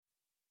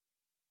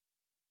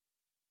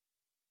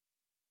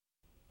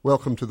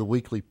Welcome to the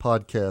weekly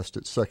podcast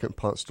at Second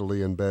Ponce de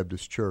Leon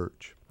Baptist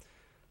Church.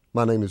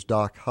 My name is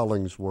Doc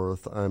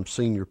Hollingsworth. I'm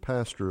senior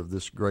pastor of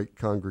this great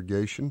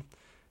congregation,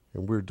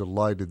 and we're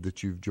delighted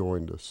that you've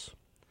joined us.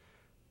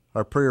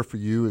 Our prayer for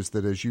you is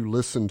that as you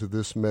listen to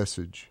this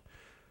message,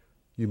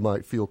 you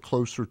might feel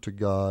closer to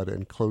God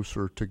and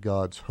closer to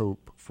God's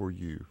hope for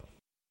you.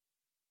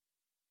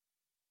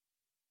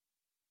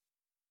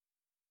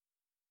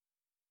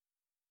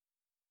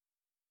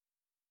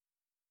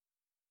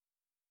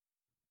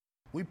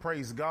 We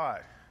praise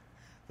God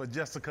for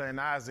Jessica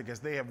and Isaac as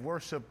they have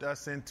worshiped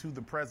us into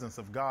the presence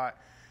of God.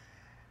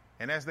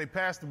 And as they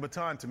pass the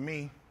baton to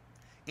me,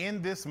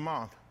 in this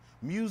month,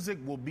 music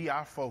will be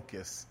our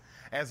focus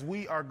as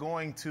we are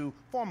going to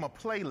form a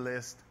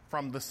playlist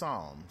from the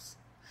Psalms.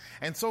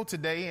 And so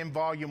today in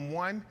Volume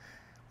 1,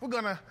 we're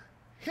going to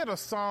hit a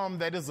psalm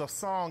that is a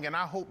song, and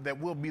I hope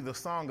that will be the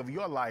song of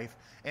your life,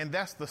 and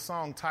that's the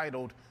song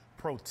titled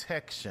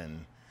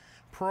Protection.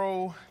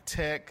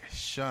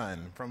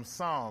 Protection from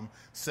Psalm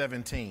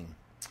 17.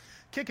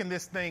 Kicking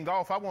this thing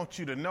off, I want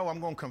you to know,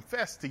 I'm going to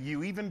confess to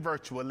you, even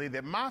virtually,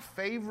 that my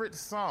favorite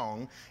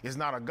song is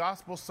not a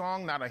gospel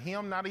song, not a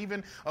hymn, not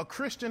even a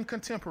Christian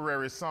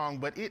contemporary song,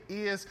 but it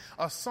is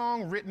a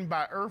song written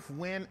by Earth,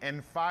 Wind,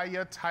 and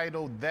Fire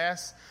titled,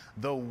 That's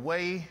the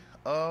Way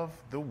of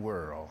the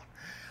World.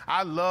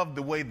 I love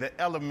the way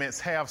the Elements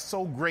have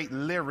so great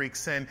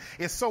lyrics, and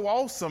it's so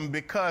awesome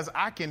because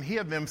I can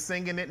hear them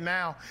singing it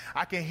now.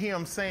 I can hear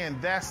them saying,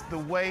 that's the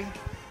way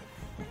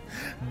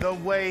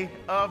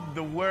of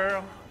the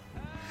world.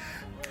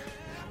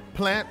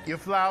 Plant your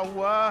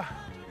flower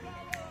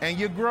and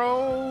you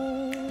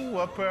grow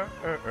a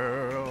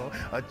pearl.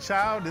 A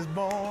child is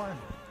born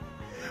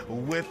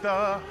with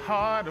a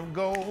heart of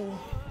gold.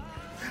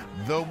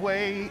 The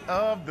way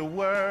of the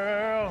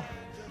world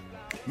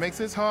makes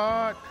his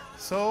heart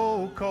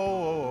so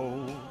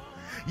cold.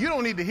 You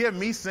don't need to hear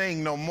me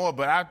sing no more,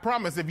 but I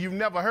promise if you've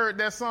never heard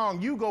that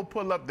song, you go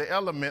pull up the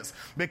Elements,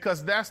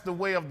 because that's the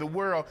way of the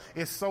world.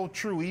 It's so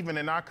true even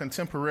in our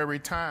contemporary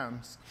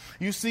times.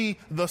 You see,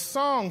 the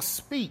song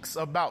speaks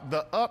about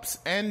the ups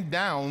and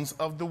downs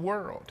of the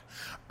world.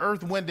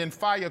 Earth, Wind, and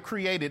Fire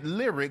created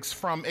lyrics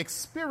from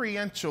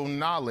experiential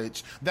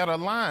knowledge that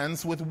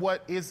aligns with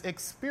what is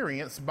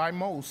experienced by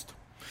most.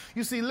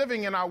 You see,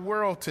 living in our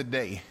world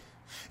today,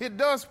 it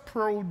does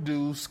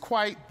produce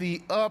quite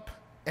the up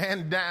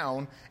and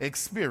down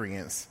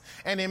experience.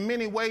 And in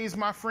many ways,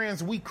 my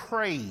friends, we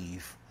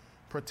crave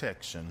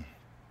protection.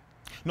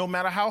 No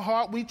matter how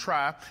hard we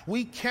try,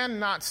 we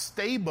cannot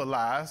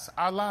stabilize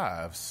our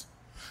lives.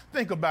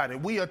 Think about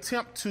it. We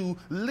attempt to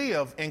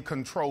live in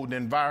controlled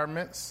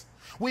environments.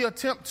 We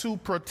attempt to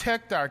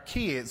protect our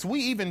kids. We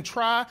even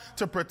try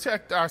to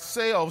protect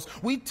ourselves.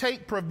 We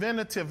take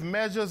preventative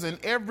measures in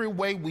every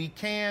way we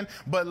can,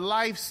 but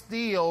life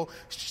still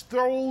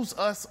throws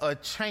us a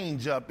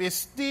change up. It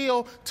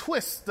still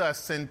twists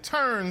us and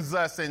turns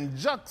us and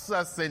jucks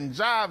us and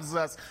jives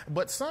us,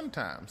 but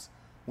sometimes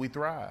we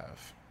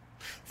thrive.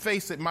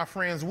 Face it, my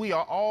friends, we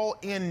are all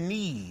in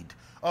need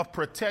of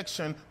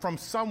protection from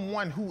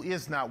someone who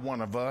is not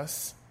one of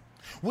us.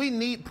 We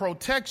need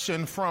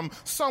protection from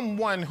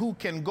someone who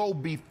can go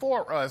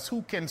before us,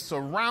 who can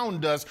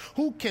surround us,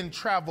 who can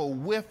travel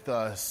with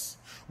us.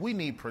 We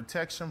need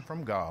protection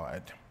from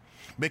God,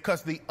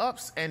 because the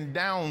ups and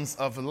downs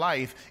of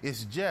life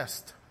is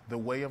just the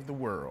way of the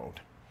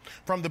world.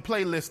 From the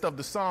playlist of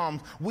the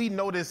Psalms, we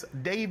notice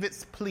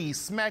David's plea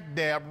smack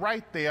dab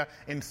right there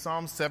in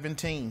Psalm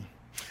 17.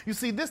 You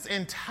see, this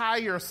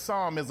entire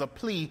psalm is a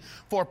plea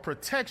for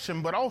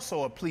protection, but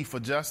also a plea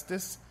for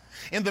justice.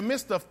 In the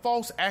midst of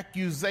false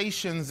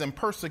accusations and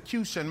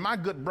persecution, my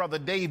good brother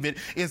David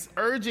is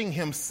urging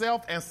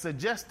himself and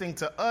suggesting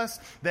to us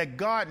that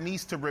God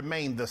needs to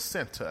remain the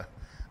center,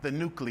 the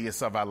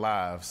nucleus of our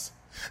lives.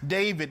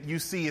 David, you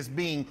see, is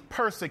being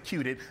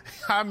persecuted.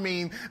 I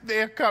mean,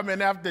 they're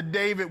coming after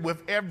David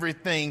with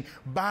everything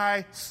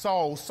by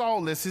Saul.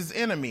 Saul is his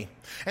enemy.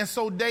 And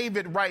so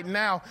David right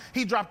now,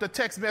 he dropped a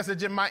text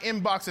message in my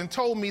inbox and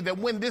told me that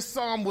when this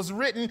psalm was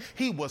written,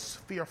 he was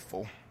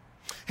fearful.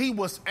 He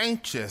was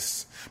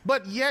anxious,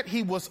 but yet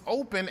he was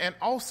open and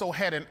also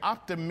had an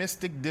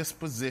optimistic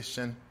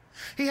disposition.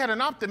 He had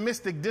an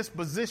optimistic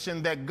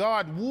disposition that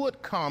God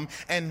would come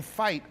and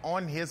fight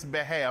on his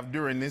behalf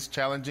during this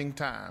challenging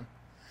time.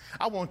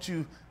 I want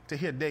you to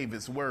hear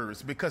David's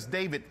words, because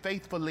David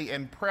faithfully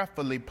and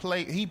prayerfully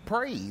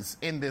prays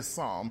in this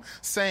psalm,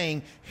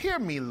 saying, "Hear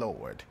me,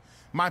 Lord.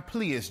 My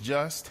plea is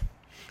just.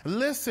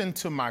 Listen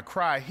to my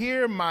cry.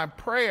 Hear my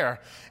prayer.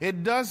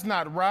 It does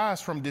not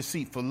rise from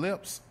deceitful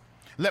lips.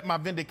 Let my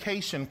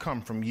vindication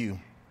come from you.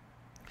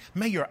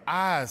 May your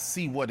eyes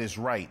see what is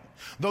right.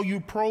 Though you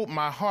probe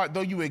my heart,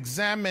 though you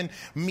examine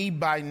me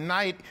by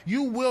night,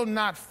 you will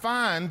not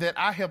find that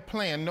I have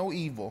planned no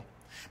evil.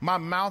 My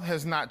mouth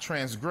has not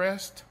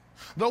transgressed.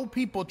 Though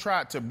people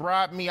tried to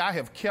bribe me, I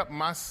have kept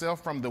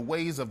myself from the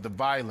ways of the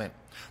violent,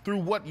 through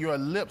what your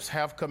lips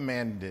have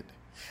commanded.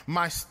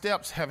 My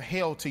steps have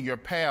held to your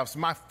paths.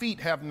 My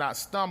feet have not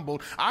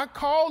stumbled. I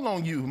call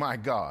on you, my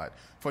God,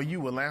 for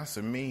you will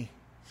answer me.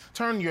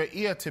 Turn your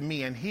ear to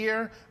me and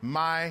hear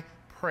my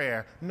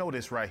prayer.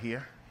 Notice right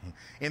here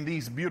in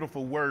these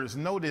beautiful words,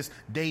 notice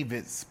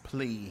David's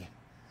plea.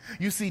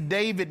 You see,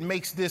 David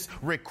makes this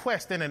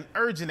request in an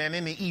urgent and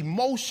in an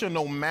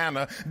emotional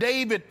manner.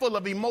 David, full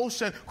of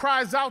emotion,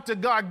 cries out to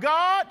God,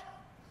 God,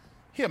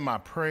 hear my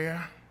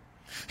prayer.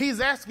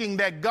 He's asking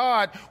that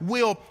God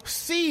will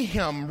see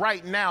him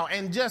right now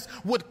and just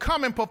would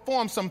come and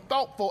perform some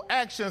thoughtful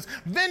actions,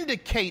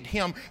 vindicate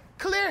him,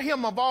 clear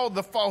him of all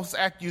the false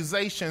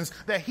accusations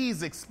that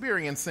he's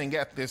experiencing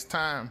at this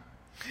time.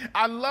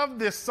 I love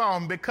this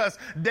psalm because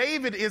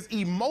David is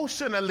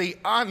emotionally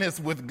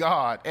honest with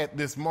God at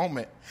this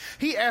moment.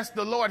 He asked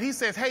the Lord, he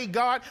says, hey,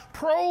 God,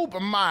 probe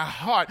my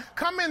heart.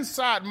 Come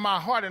inside my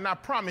heart, and I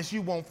promise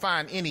you won't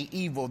find any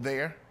evil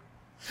there.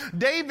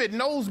 David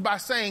knows by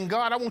saying,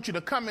 God, I want you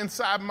to come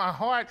inside my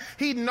heart.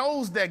 He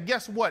knows that,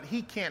 guess what?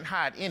 He can't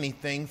hide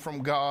anything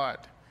from God.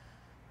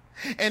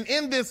 And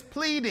in this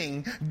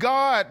pleading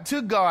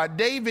to God,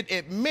 David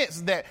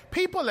admits that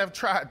people have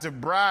tried to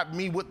bribe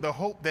me with the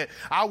hope that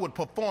I would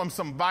perform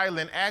some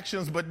violent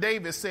actions. But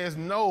David says,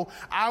 no,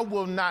 I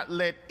will not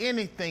let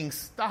anything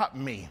stop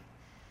me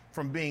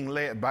from being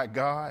led by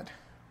God.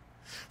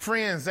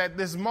 Friends, at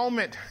this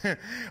moment,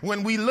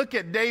 when we look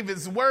at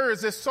David's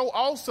words, it's so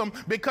awesome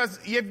because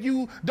if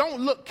you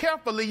don't look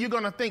carefully, you're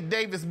going to think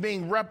David's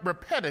being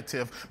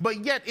repetitive.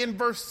 But yet in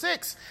verse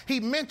 6, he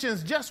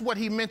mentions just what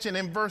he mentioned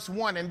in verse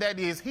 1, and that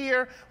is,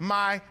 hear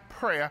my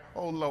prayer,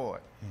 O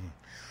Lord.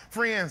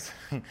 Friends,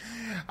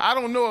 I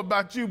don't know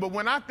about you, but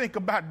when I think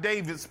about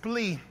David's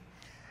plea,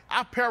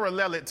 I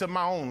parallel it to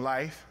my own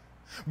life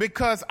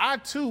because I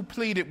too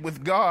pleaded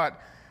with God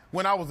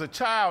when I was a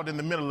child in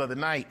the middle of the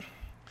night.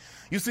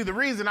 You see, the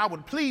reason I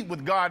would plead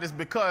with God is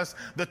because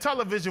the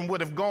television would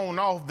have gone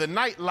off, the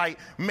night light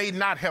may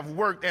not have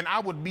worked, and I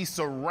would be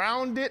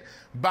surrounded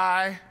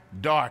by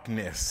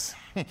darkness.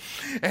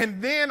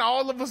 And then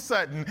all of a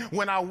sudden,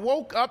 when I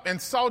woke up and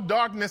saw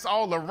darkness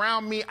all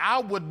around me, I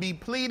would be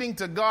pleading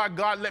to God,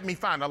 God, let me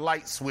find a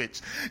light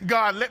switch.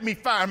 God, let me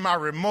find my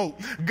remote.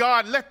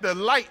 God, let the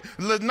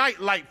night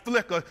light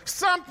flicker,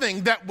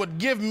 something that would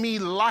give me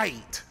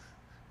light,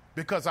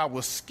 because I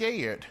was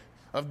scared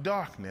of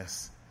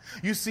darkness.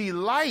 You see,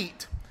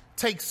 light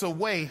takes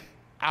away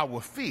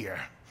our fear.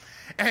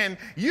 And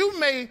you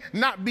may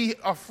not be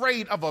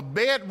afraid of a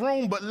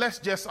bedroom, but let's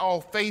just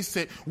all face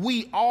it.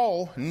 We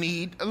all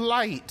need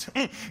light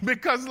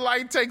because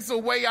light takes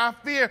away our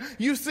fear.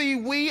 You see,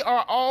 we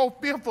are all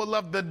fearful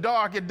of the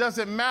dark. It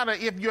doesn't matter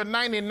if you're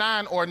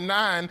 99 or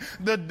 9.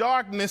 The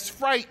darkness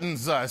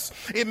frightens us.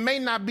 It may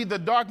not be the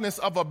darkness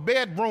of a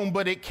bedroom,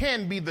 but it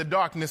can be the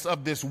darkness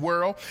of this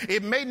world.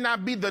 It may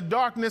not be the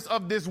darkness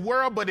of this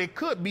world, but it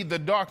could be the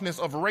darkness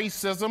of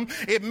racism.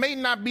 It may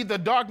not be the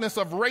darkness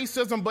of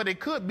racism, but it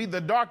could be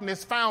the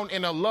darkness found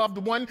in a loved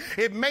one.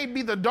 It may not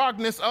be the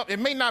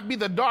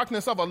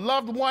darkness of a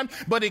loved one,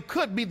 but it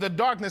could be the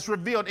darkness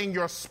revealed in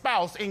your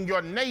spouse, in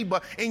your neighbor,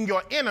 in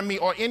your enemy,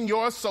 or in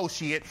your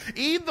associate.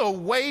 Either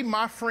way,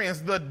 my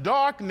friends, the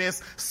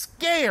darkness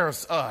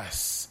scares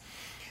us.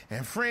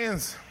 And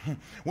friends,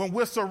 when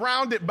we're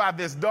surrounded by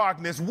this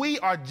darkness, we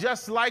are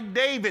just like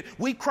David.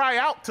 We cry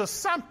out to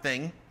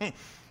something,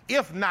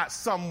 if not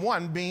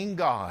someone, being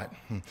God.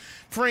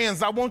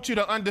 Friends, I want you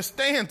to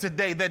understand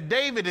today that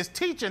David is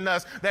teaching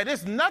us that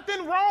there's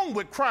nothing wrong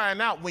with crying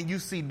out when you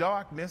see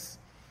darkness.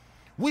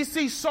 We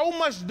see so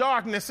much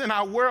darkness in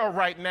our world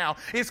right now.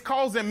 It's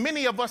causing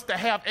many of us to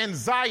have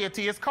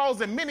anxiety. It's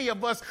causing many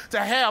of us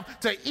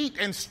to eat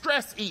and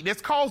stress eat.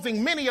 It's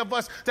causing many of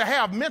us to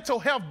have mental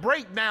health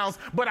breakdowns.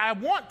 But I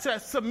want to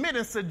submit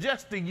and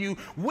suggest to you,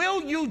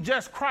 will you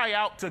just cry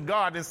out to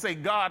God and say,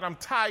 God, I'm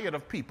tired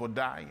of people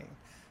dying.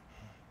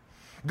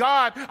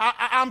 God,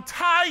 I'm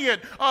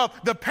tired of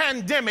the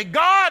pandemic.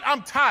 God,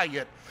 I'm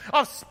tired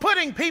of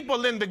putting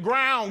people in the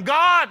ground.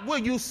 God, will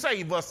you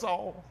save us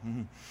all?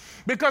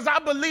 Because I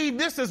believe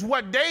this is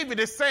what David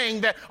is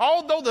saying, that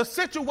although the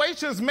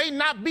situations may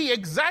not be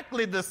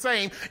exactly the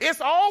same,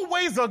 it's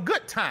always a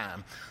good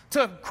time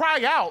to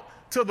cry out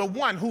to the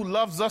one who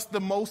loves us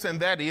the most, and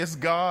that is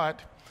God.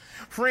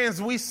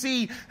 Friends, we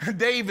see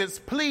David's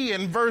plea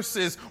in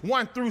verses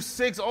 1 through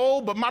 6.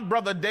 Oh, but my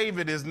brother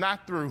David is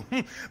not through.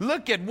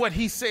 Look at what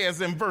he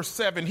says in verse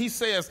 7. He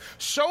says,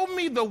 show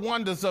me the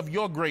wonders of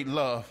your great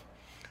love,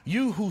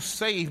 you who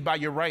save by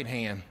your right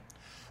hand,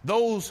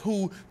 those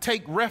who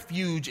take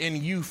refuge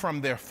in you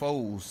from their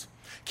foes.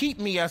 Keep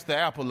me as the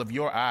apple of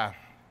your eye.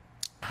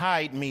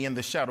 Hide me in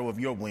the shadow of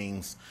your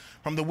wings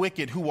from the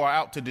wicked who are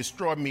out to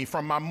destroy me,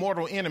 from my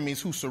mortal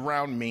enemies who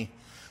surround me.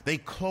 They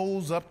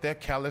close up their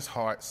callous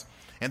hearts,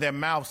 and their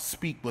mouths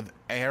speak with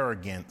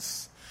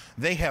arrogance.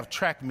 They have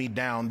tracked me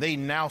down. They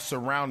now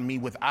surround me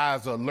with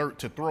eyes alert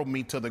to throw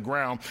me to the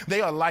ground.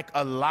 They are like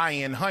a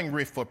lion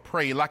hungry for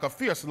prey, like a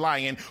fierce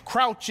lion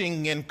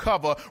crouching in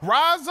cover.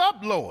 Rise up,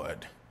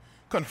 Lord.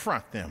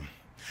 Confront them.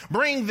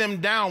 Bring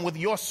them down with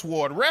your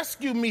sword.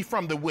 Rescue me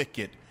from the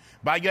wicked.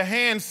 By your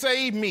hand,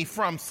 save me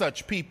from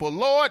such people.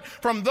 Lord,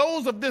 from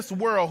those of this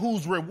world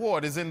whose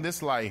reward is in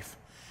this life.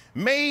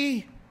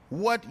 May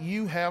what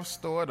you have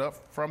stored up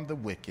from the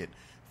wicked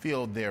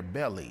fill their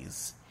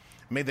bellies.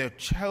 May their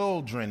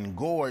children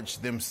gorge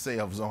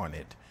themselves on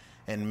it,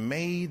 and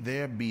may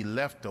there be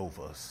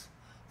leftovers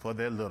for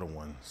their little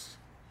ones.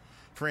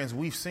 Friends,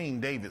 we've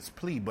seen David's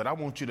plea, but I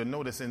want you to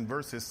notice in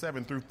verses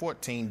 7 through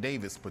 14,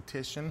 David's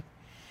petition.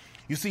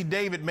 You see,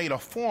 David made a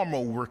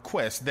formal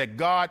request that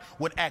God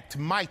would act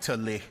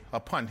mightily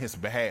upon his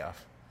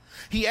behalf.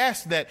 He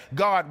asked that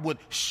God would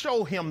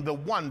show him the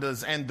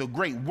wonders and the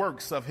great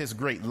works of his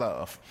great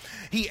love.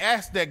 He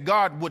asked that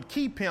God would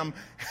keep him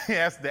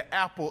as the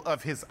apple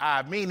of his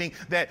eye, meaning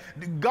that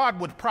God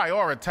would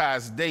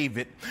prioritize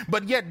David.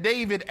 But yet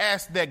David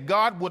asked that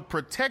God would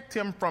protect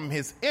him from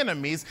his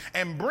enemies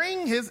and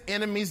bring his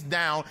enemies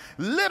down.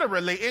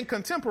 Literally, in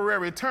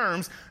contemporary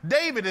terms,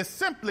 David is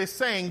simply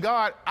saying,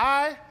 God,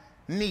 I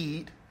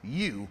need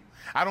you.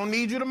 I don't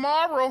need you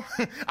tomorrow.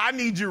 I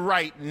need you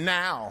right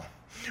now.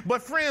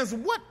 But friends,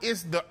 what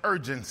is the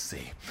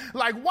urgency?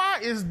 Like, why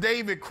is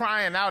David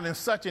crying out in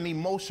such an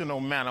emotional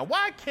manner?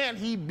 Why can't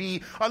he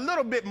be a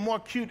little bit more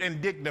cute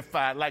and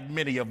dignified like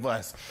many of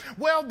us?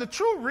 Well, the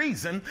true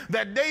reason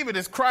that David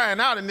is crying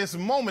out in this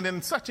moment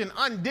in such an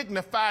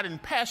undignified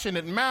and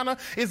passionate manner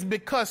is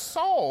because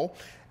Saul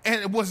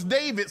was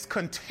David's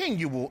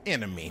continual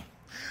enemy.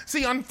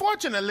 See,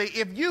 unfortunately,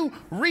 if you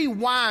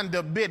rewind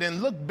a bit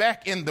and look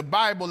back in the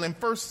Bible in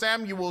 1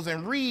 Samuel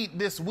and read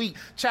this week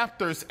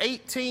chapters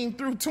 18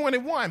 through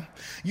 21,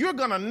 you're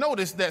going to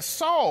notice that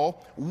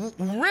Saul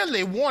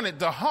really wanted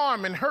to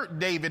harm and hurt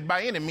David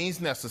by any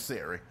means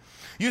necessary.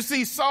 You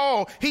see,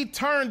 Saul, he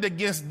turned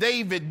against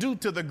David due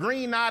to the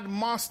green-eyed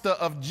monster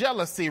of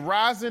jealousy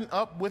rising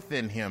up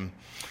within him.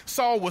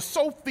 Saul was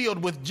so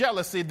filled with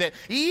jealousy that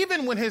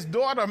even when his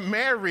daughter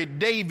married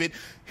David,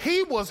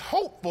 he was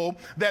hopeful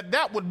that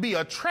that would be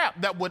a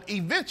trap that would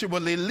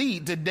eventually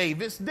lead to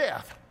David's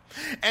death.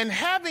 And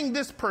having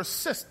this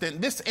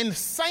persistent, this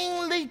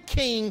insanely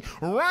king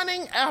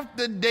running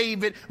after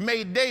David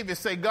made David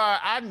say,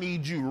 God, I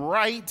need you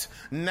right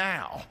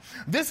now.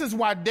 This is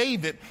why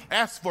David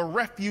asked for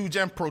refuge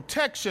and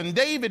protection.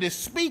 David is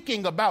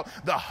speaking about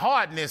the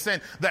hardness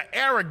and the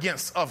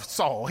arrogance of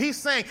Saul. He's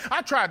saying,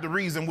 I tried to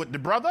reason with the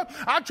brother.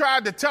 I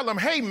tried to tell him,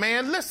 hey,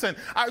 man, listen,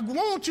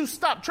 won't you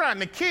stop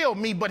trying to kill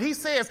me? But he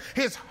says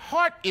his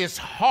heart is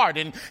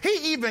hardened.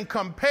 He even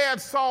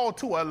compared Saul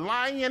to a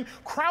lion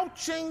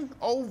crouching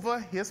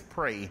over his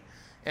prey,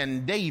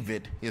 and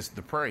David is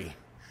the prey.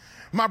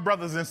 My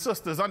brothers and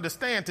sisters,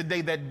 understand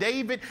today that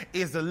David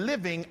is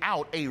living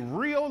out a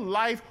real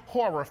life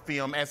horror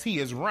film as he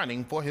is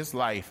running for his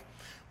life.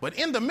 But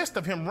in the midst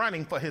of him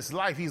running for his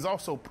life, he's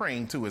also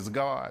praying to his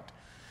God.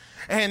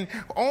 And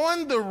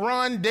on the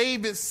run,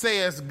 David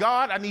says,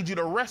 God, I need you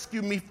to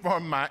rescue me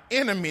from my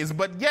enemies.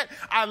 But yet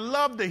I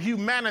love the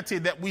humanity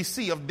that we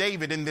see of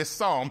David in this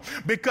psalm,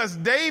 because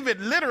David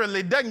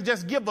literally doesn't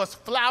just give us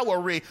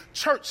flowery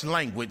church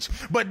language,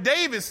 but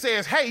David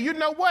says, hey, you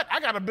know what? I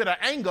got a bit of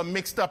anger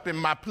mixed up in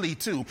my plea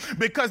too,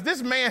 because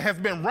this man has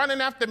been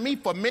running after me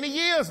for many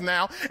years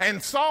now,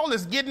 and Saul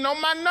is getting on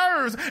my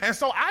nerves. And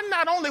so I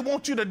not only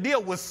want you to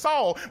deal with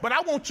Saul, but I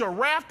want your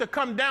wrath to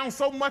come down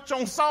so much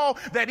on Saul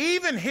that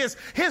even his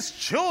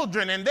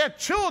children and their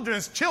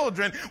children's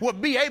children will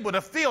be able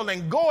to feel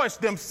and gorge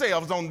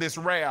themselves on this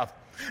wrath.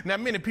 Now,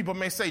 many people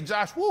may say,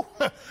 Josh, whoo,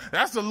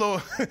 that's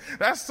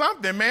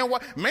something,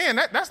 man.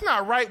 That's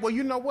not right. Well,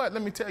 you know what?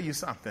 Let me tell you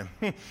something.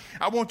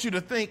 I want you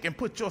to think and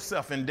put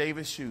yourself in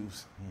David's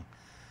shoes.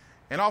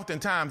 And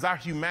oftentimes our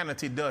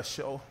humanity does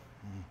show.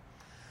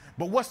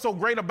 But what's so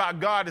great about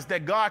God is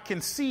that God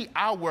can see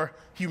our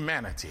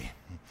humanity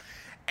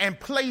and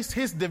place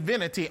his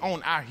divinity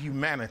on our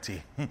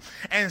humanity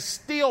and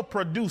still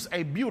produce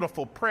a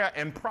beautiful prayer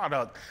and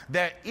product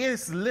that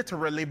is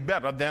literally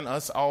better than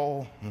us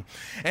all.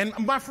 And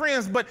my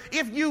friends, but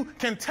if you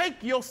can take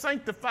your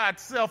sanctified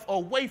self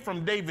away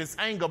from David's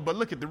anger, but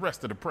look at the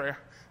rest of the prayer,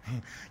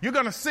 you're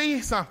going to see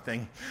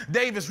something.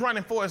 David's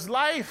running for his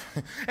life,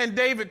 and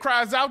David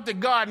cries out to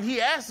God, and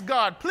he asks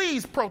God,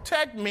 please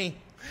protect me.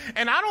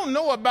 And I don't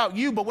know about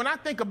you, but when I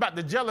think about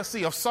the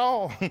jealousy of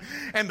Saul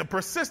and the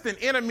persistent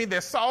enemy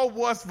that Saul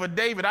was for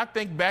David, I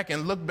think back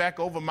and look back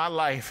over my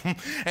life.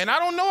 And I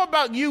don't know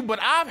about you, but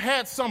I've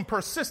had some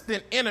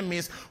persistent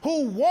enemies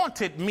who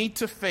wanted me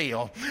to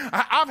fail.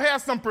 I've had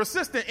some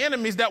persistent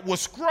enemies that would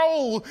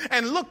scroll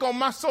and look on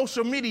my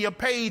social media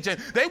page, and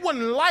they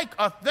wouldn't like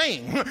a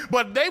thing,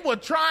 but they were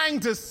trying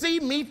to see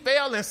me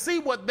fail and see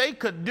what they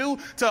could do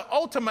to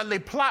ultimately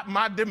plot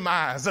my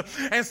demise.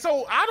 And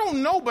so I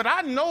don't know, but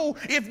I know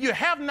if you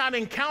have not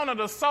encountered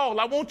a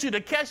Saul, I want you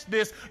to catch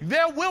this.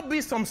 There will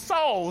be some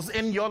Sauls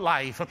in your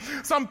life.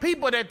 Some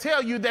people that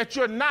tell you that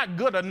you're not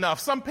good enough.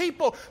 Some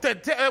people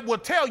that will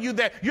tell you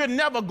that you're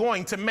never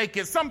going to make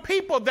it. Some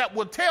people that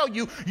will tell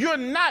you you're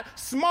not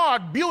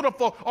smart,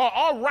 beautiful, or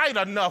all right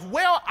enough.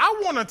 Well, I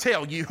want to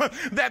tell you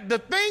that the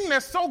thing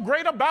that's so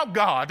great about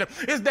God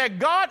is that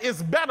God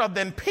is better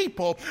than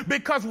people,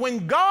 because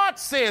when God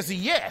says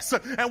yes,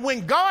 and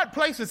when God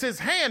places his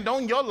hand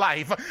on your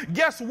life,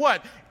 guess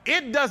what?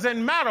 it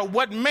doesn't matter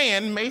what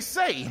man may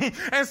say.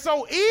 And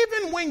so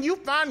even when you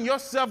find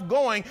yourself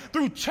going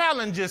through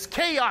challenges,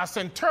 chaos,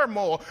 and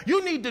turmoil,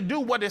 you need to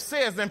do what it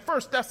says in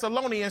 1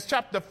 Thessalonians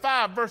chapter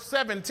 5, verse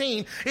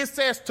 17. It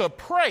says to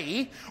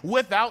pray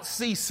without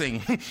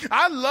ceasing.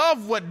 I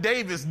love what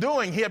David's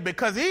doing here,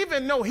 because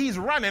even though he's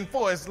running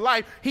for his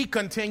life, he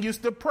continues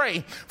to pray.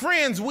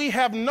 Friends, we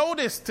have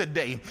noticed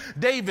today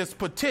David's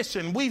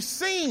petition. We've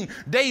seen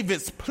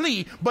David's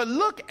plea, but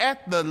look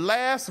at the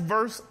last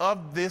verse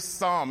of this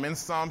psalm in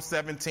Psalm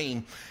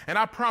 17, and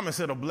I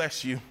promise it'll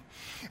bless you.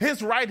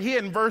 It's right here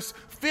in verse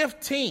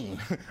 15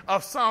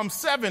 of Psalm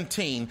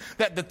 17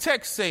 that the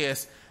text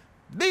says,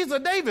 these are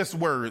David's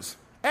words: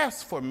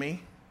 "As for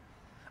me,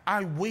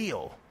 I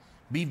will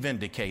be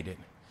vindicated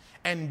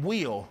and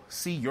will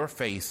see your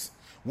face.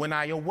 When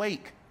I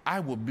awake, I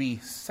will be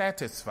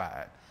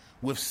satisfied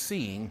with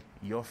seeing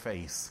your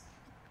face."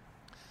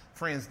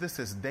 Friends, this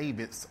is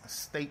David's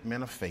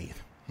statement of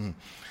faith.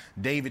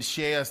 David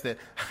shares that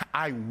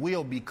I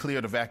will be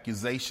cleared of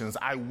accusations.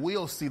 I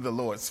will see the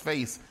Lord's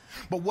face.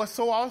 But what's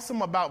so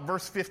awesome about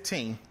verse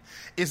 15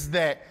 is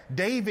that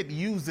David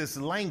uses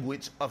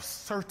language of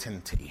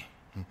certainty.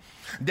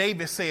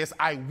 David says,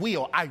 I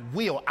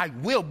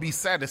will be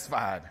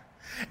satisfied.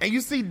 And you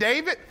see,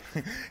 David,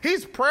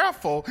 he's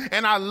prayerful,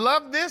 and I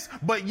love this,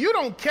 but you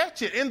don't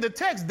catch it. In the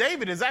text,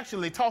 David is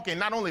actually talking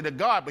not only to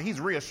God, but he's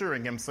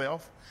reassuring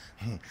himself.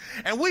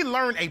 And we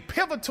learn a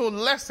pivotal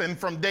lesson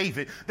from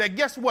David that,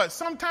 guess what?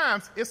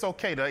 Sometimes it's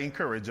okay to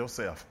encourage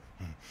yourself.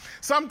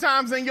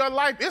 Sometimes in your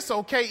life, it's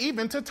okay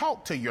even to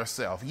talk to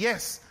yourself.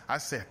 Yes, I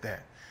said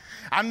that.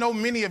 I know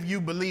many of you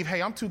believe,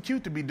 hey, I'm too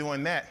cute to be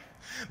doing that.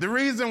 The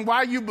reason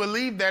why you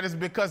believe that is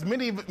because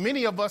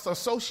many of us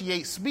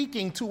associate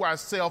speaking to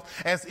ourselves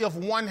as if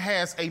one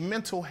has a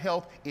mental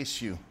health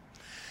issue.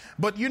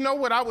 But you know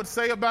what I would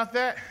say about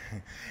that?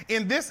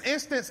 In this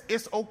instance,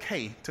 it's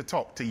okay to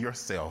talk to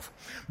yourself,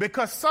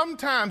 because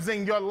sometimes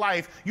in your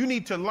life, you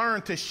need to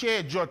learn to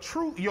shed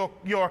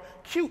your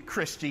cute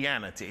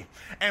Christianity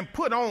and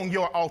put on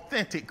your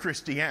authentic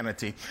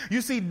Christianity.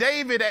 You see,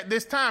 David at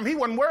this time, he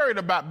wasn't worried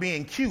about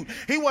being cute.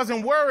 He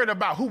wasn't worried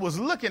about who was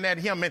looking at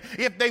him and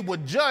if they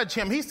would judge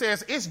him. He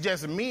says, it's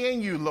just me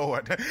and you,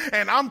 Lord.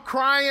 And I'm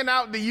crying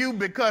out to you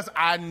because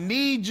I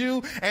need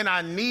you, and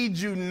I need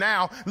you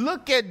now.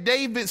 Look at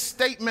David's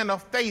statement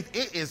of faith.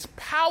 It is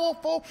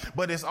powerful,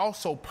 but it's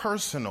also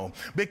personal,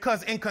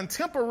 because in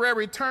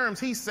contemporary terms,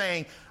 he's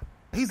saying,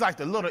 he's like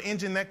the little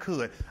engine that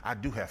could. I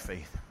do have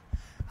faith.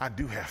 I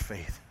do have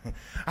faith.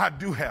 I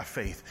do have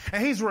faith.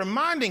 And he's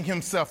reminding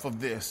himself of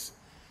this.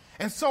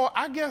 And so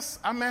I guess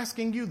I'm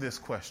asking you this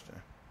question.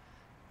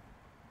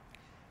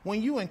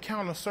 When you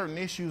encounter certain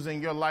issues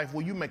in your life,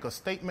 will you make a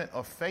statement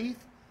of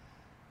faith,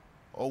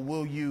 or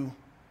will you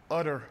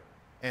utter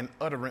an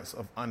utterance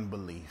of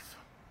unbelief?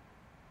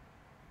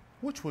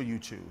 Which will you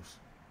choose?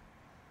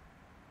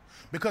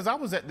 Because I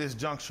was at this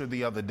juncture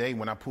the other day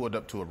when I pulled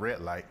up to a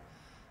red light.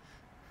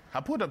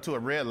 I pulled up to a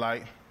red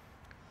light,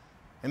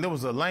 and there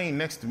was a lane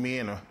next to me,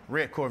 and a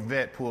red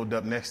Corvette pulled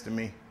up next to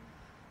me.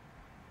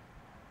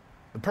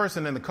 The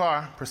person in the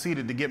car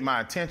proceeded to get my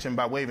attention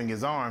by waving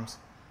his arms,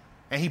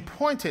 and he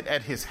pointed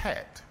at his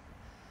hat,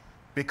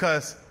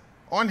 because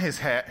on his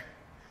hat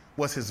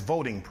was his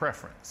voting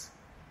preference.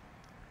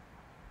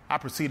 I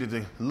proceeded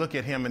to look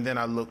at him, and then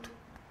I looked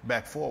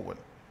back forward.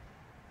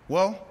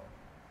 Well,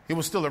 it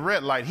was still a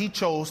red light. He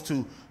chose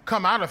to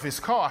come out of his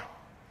car,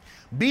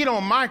 beat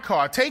on my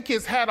car, take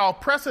his hat off,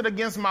 press it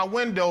against my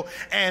window,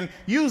 and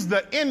use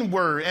the N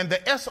word and the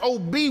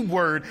SOB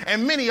word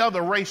and many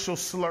other racial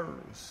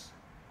slurs.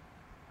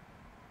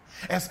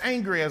 As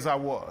angry as I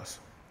was,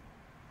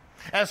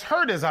 as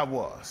hurt as I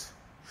was,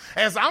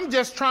 as I'm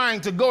just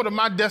trying to go to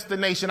my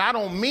destination, I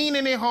don't mean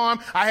any harm,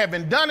 I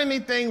haven't done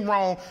anything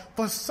wrong,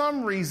 for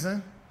some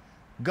reason,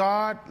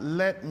 God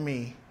let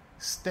me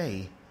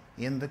stay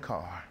in the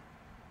car.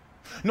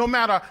 No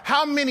matter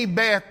how many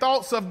bad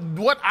thoughts of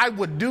what I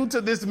would do to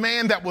this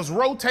man that was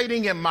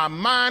rotating in my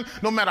mind,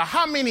 no matter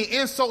how many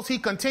insults he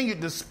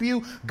continued to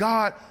spew,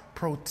 God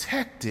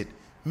protected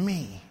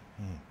me.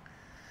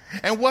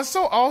 And what's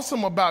so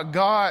awesome about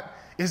God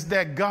is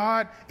that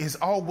God is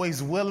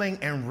always willing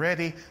and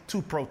ready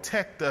to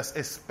protect us,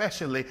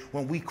 especially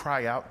when we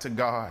cry out to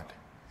God.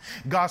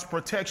 God's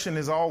protection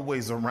is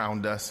always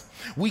around us.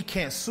 We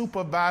can't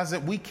supervise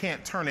it. We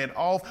can't turn it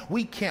off.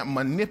 We can't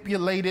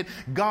manipulate it.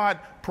 God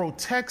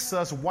protects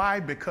us. Why?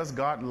 Because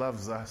God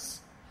loves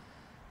us.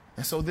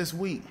 And so this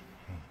week,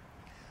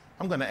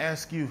 I'm going to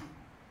ask you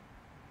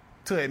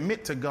to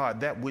admit to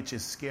God that which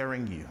is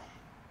scaring you.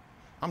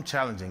 I'm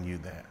challenging you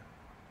that.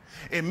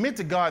 Admit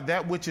to God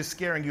that which is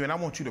scaring you, and I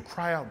want you to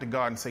cry out to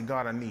God and say,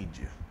 God, I need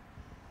you.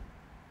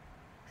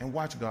 And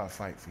watch God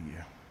fight for you.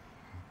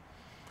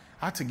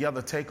 Our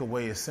together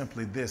takeaway is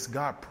simply this: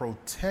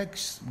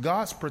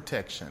 God's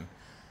protection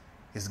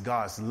is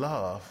God's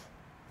love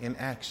in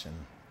action.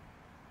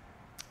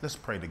 Let's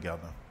pray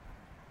together.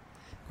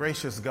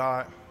 Gracious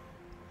God,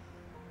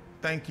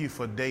 thank you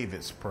for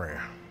David's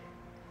prayer.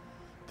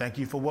 Thank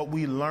you for what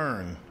we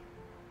learn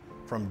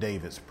from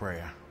David's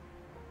prayer.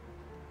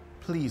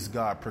 Please,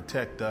 God,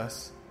 protect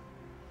us,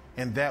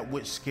 and that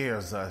which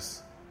scares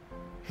us,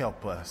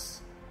 help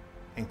us.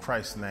 In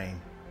Christ's name,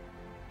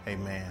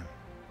 amen.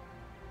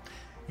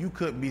 You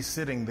could be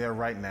sitting there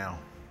right now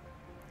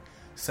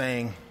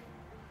saying,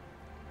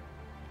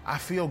 I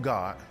feel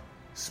God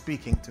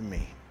speaking to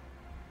me.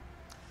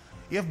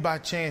 If by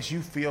chance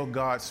you feel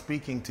God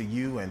speaking to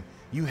you and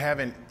you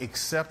haven't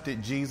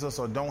accepted Jesus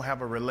or don't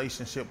have a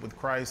relationship with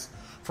Christ,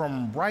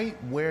 from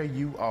right where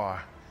you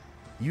are,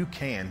 you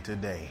can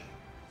today.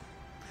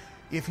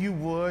 If you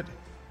would,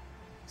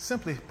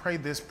 simply pray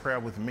this prayer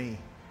with me.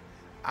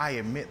 I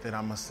admit that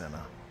I'm a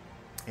sinner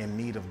in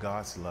need of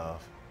God's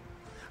love.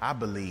 I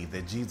believe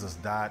that Jesus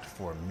died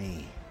for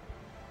me,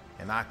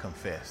 and I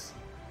confess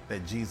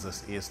that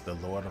Jesus is the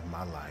Lord of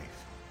my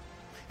life.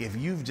 If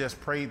you've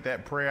just prayed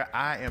that prayer,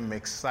 I am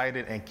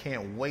excited and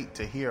can't wait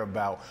to hear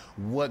about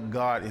what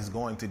God is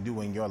going to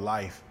do in your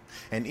life.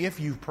 And if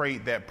you've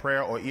prayed that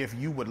prayer, or if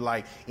you would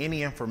like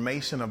any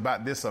information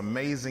about this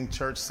amazing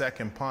church,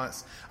 Second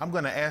Ponce, I'm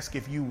going to ask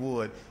if you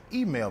would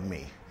email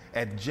me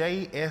at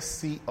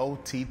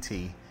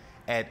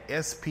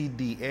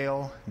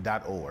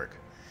jscott@spdl.org.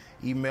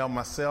 Email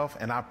myself,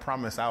 and I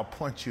promise I'll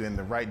point you in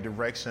the right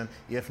direction,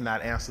 if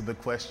not answer the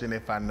question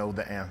if I know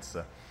the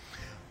answer.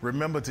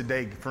 Remember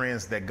today,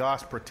 friends, that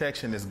God's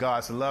protection is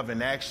God's love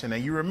in action.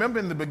 And you remember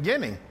in the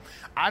beginning,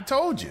 I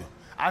told you,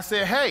 I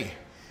said, hey,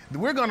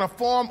 we're going to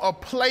form a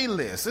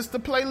playlist. It's the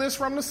playlist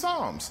from the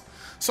Psalms.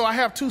 So I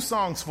have two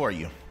songs for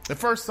you. The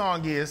first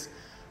song is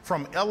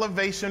from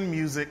Elevation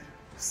Music,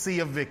 Sea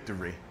of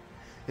Victory.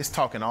 It's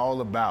talking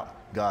all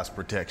about God's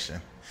protection.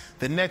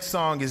 The next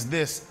song is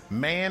this,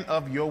 Man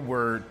of Your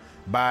Word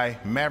by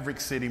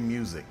Maverick City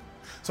Music.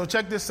 So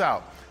check this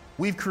out.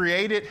 We've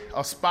created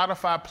a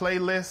Spotify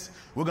playlist.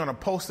 We're going to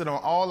post it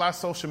on all our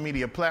social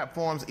media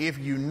platforms. If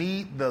you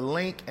need the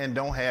link and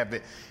don't have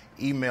it,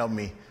 email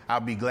me. I'll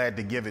be glad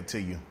to give it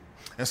to you.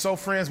 And so,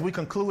 friends, we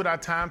conclude our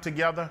time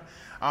together.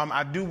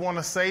 I do want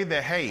to say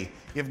that, hey,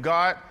 if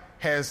God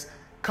has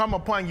come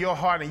upon your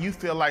heart and you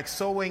feel like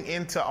sowing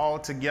into All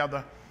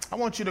Together, I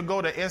want you to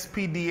go to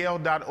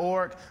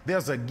spdl.org.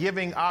 There's a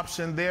giving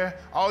option there.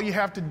 All you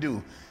have to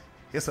do,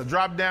 it's a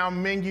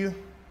drop-down menu,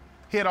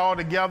 hit All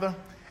Together,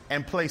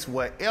 and place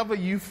whatever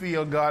you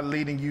feel God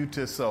leading you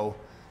to sow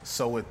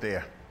it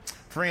there.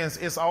 Friends,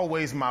 it's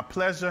always my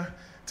pleasure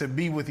to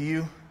be with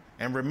you.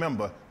 And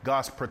remember,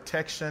 God's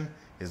protection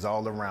is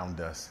all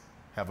around us.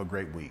 Have a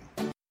great week.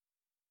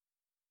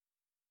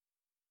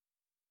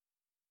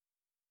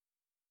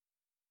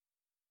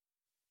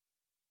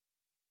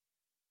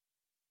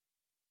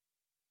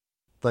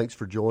 Thanks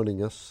for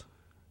joining us.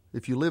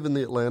 If you live in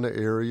the Atlanta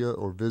area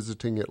or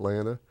visiting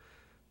Atlanta,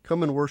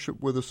 come and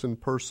worship with us in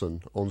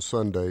person on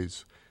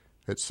Sundays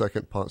at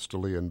Second Ponce de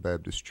Leon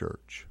Baptist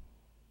Church.